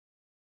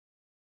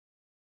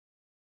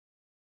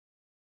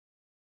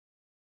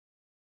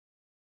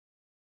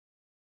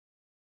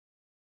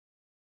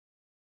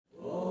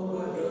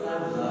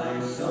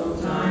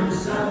Sometimes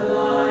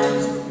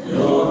satellites,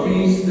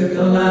 northeast the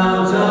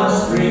clouds are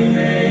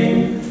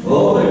streaming,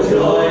 over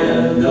joy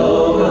and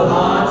over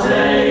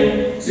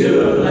heartache, to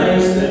a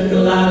place that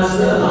glads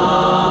the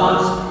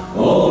heart,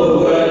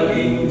 over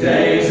working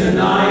days and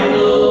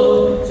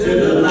idle, to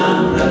the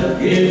land that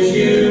gives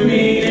you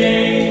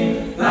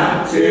meaning,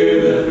 back to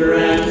the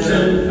friends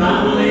and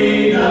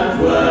family that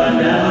were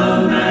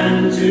never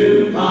meant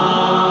to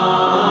part.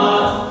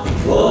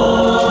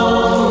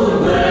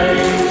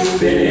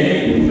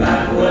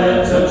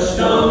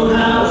 Touchstone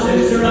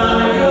houses,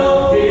 drive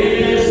your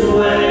fears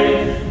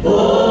away,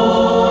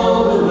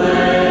 all the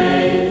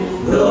way.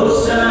 Though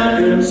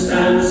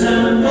circumstance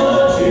and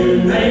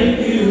fortune make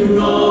you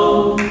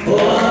wrong,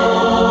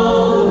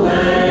 all the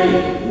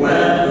way.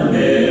 Where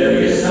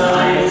familiar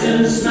sights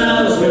and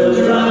smells will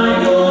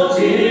dry your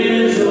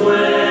tears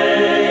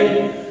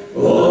away.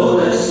 Oh,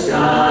 the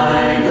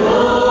sky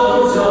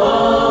goes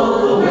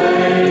all the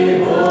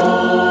way home.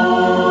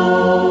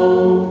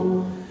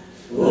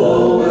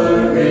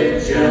 Over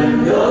rich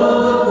and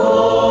over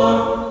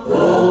poor,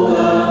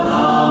 over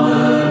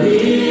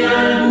harmony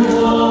and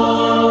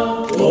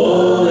war,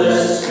 oh, the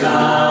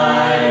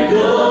sky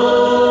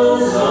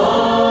goes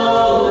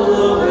all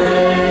the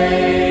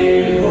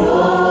way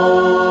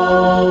home.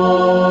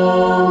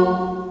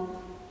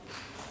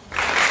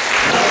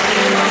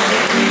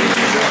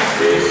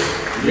 Practice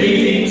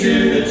leading to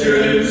the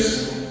truce,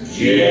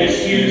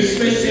 GSU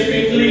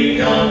specifically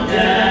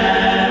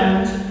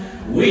condemned.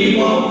 We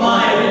won't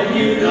fire if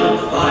you don't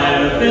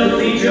fire, a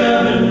filthy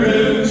German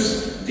ruse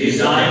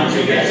designed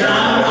to get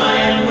our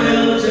iron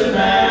will to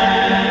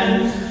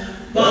bend.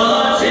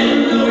 But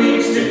in the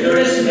weeks to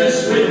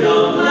Christmas, with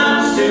no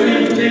plans to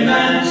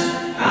implement,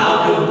 our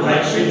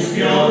complexions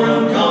pure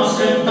from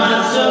constant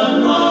baths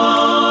of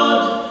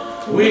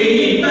mud,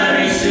 we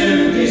very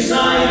soon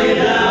decided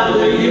how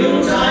the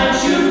Yuletide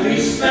should be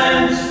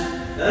spent,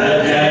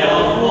 a day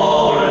of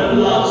war and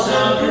lots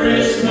of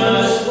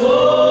Christmas food.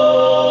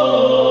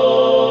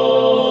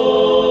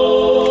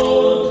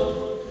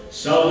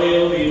 So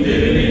we'll be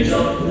living it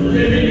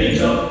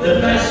up the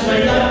best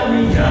way that we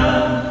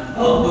can.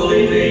 On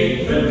bully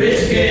beef and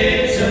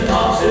biscuits and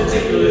pops and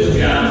tickler's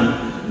jam,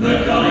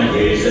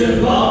 McConaughey's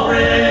and Bob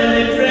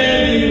it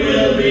really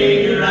will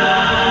be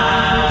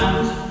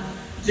grand.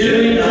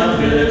 Doing the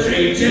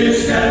military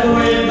two-step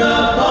with the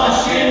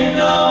Bosch in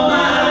no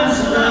man's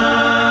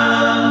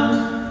land.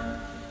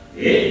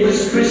 It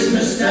was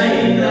Christmas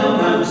Day in no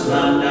man's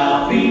land,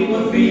 our feet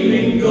were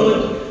feeling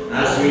good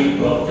as we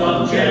puffed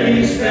on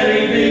Jerry's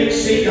very big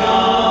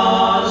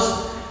cigars.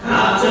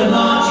 After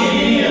marching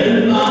here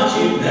and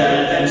marching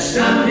there, then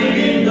standing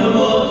in the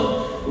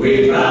mud,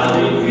 we vowed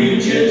in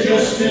future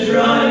just to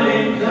drive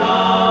in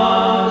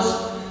cars.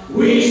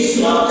 We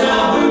swapped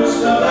our boots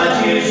for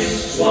badges,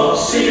 swapped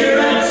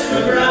cigarettes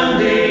for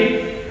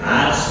brandy.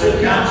 As for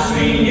caps,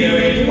 we knew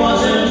it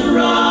wasn't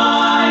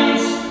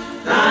right,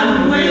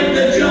 and with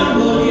the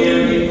jumbled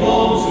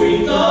uniforms,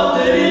 we thought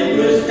that it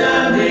was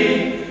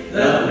dandy,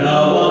 that no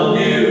one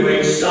knew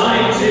which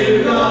side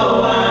to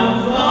go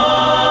and fight.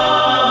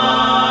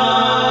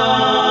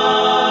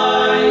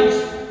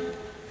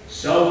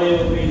 So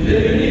we'll be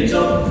living it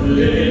up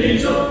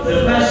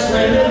the best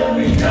way that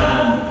we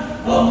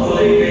can, on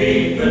bully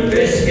beef and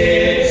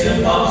biscuits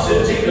and pops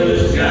and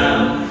tickler's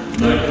jam,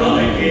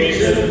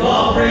 McConaughey's and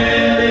Bob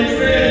it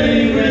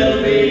really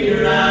will be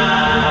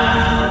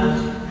grand.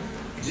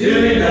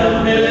 Doing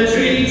the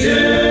military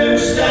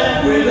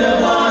two-step with a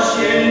Bosch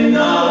in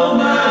no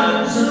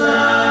man's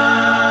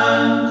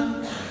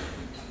land.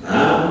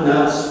 And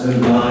that's the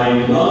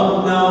rhyme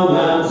of no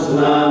man's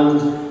land,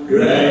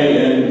 grey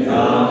and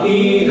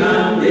khaki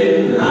hand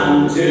in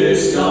hand, to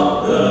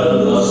stop the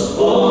lust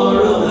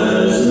for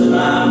others'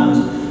 land,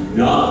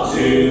 not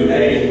to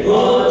hate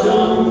but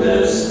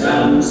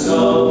understand,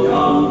 so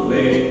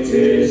conflict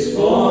is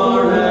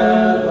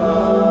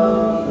forever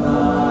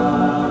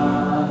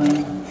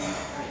banned.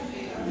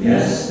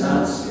 Yes,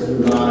 that's the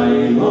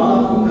rhyme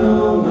of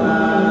no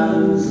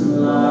man's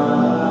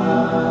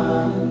land.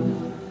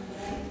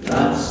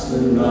 That's the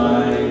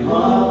rhyme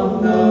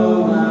of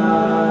no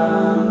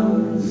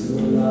man's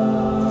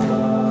land.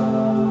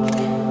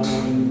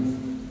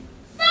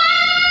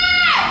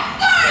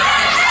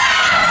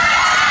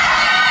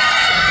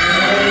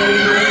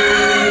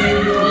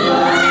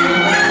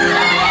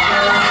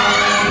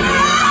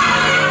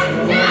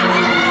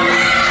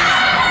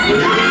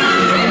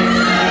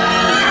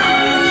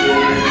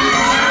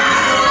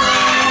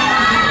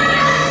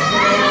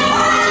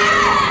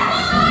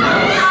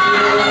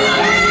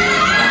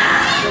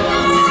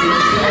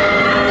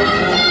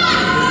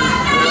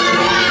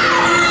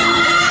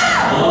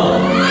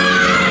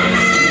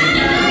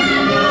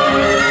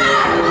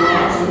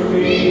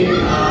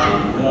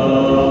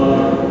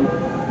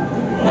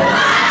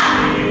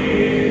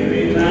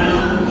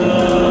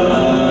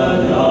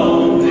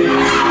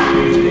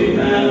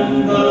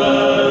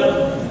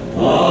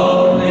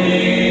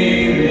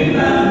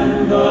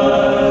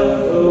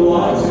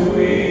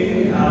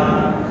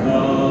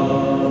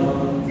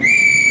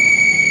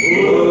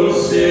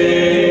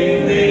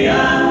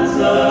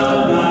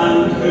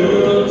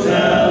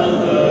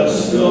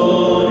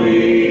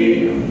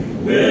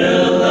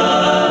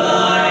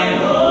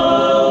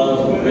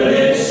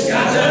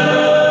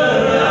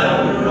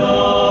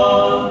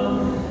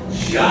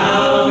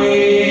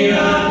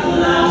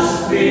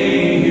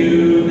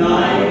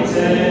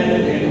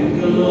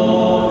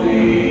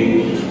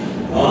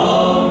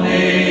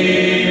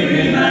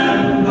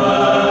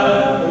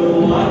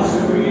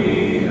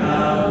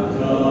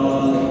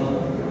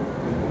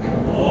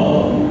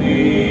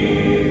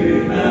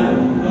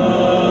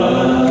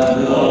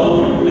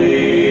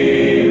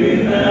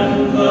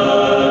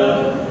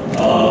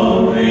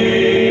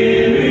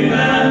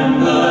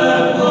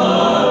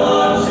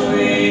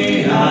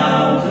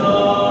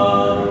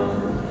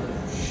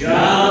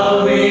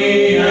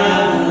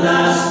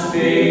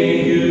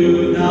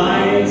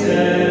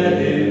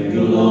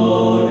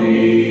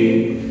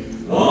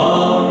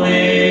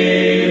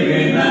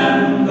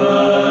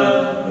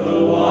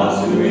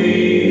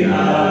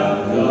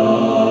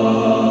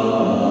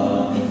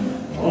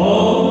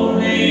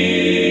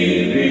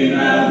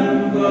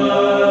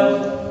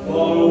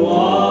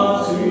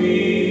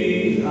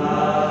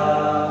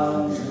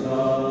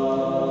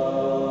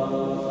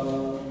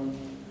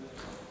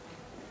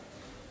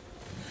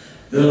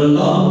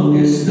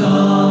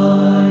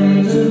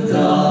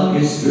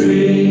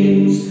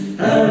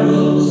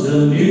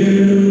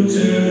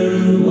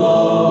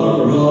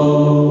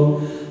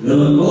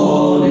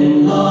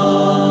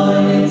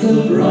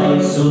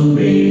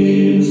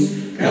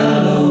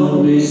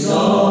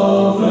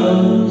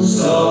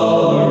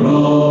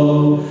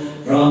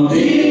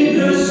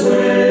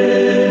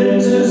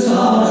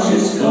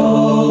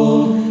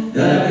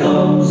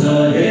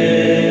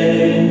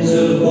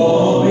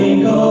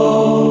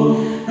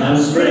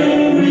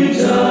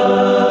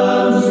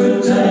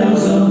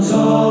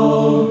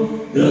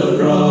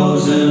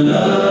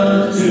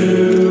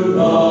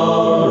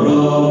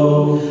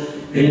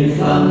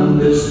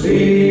 And as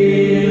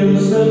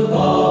fields the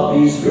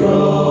poppies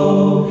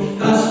grow,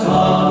 as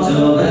part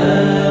of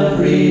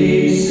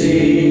every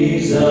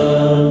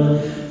season,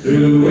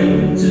 through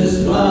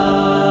winter's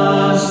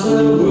blast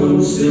the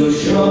woods still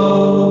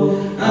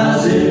show,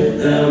 as if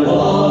there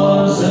was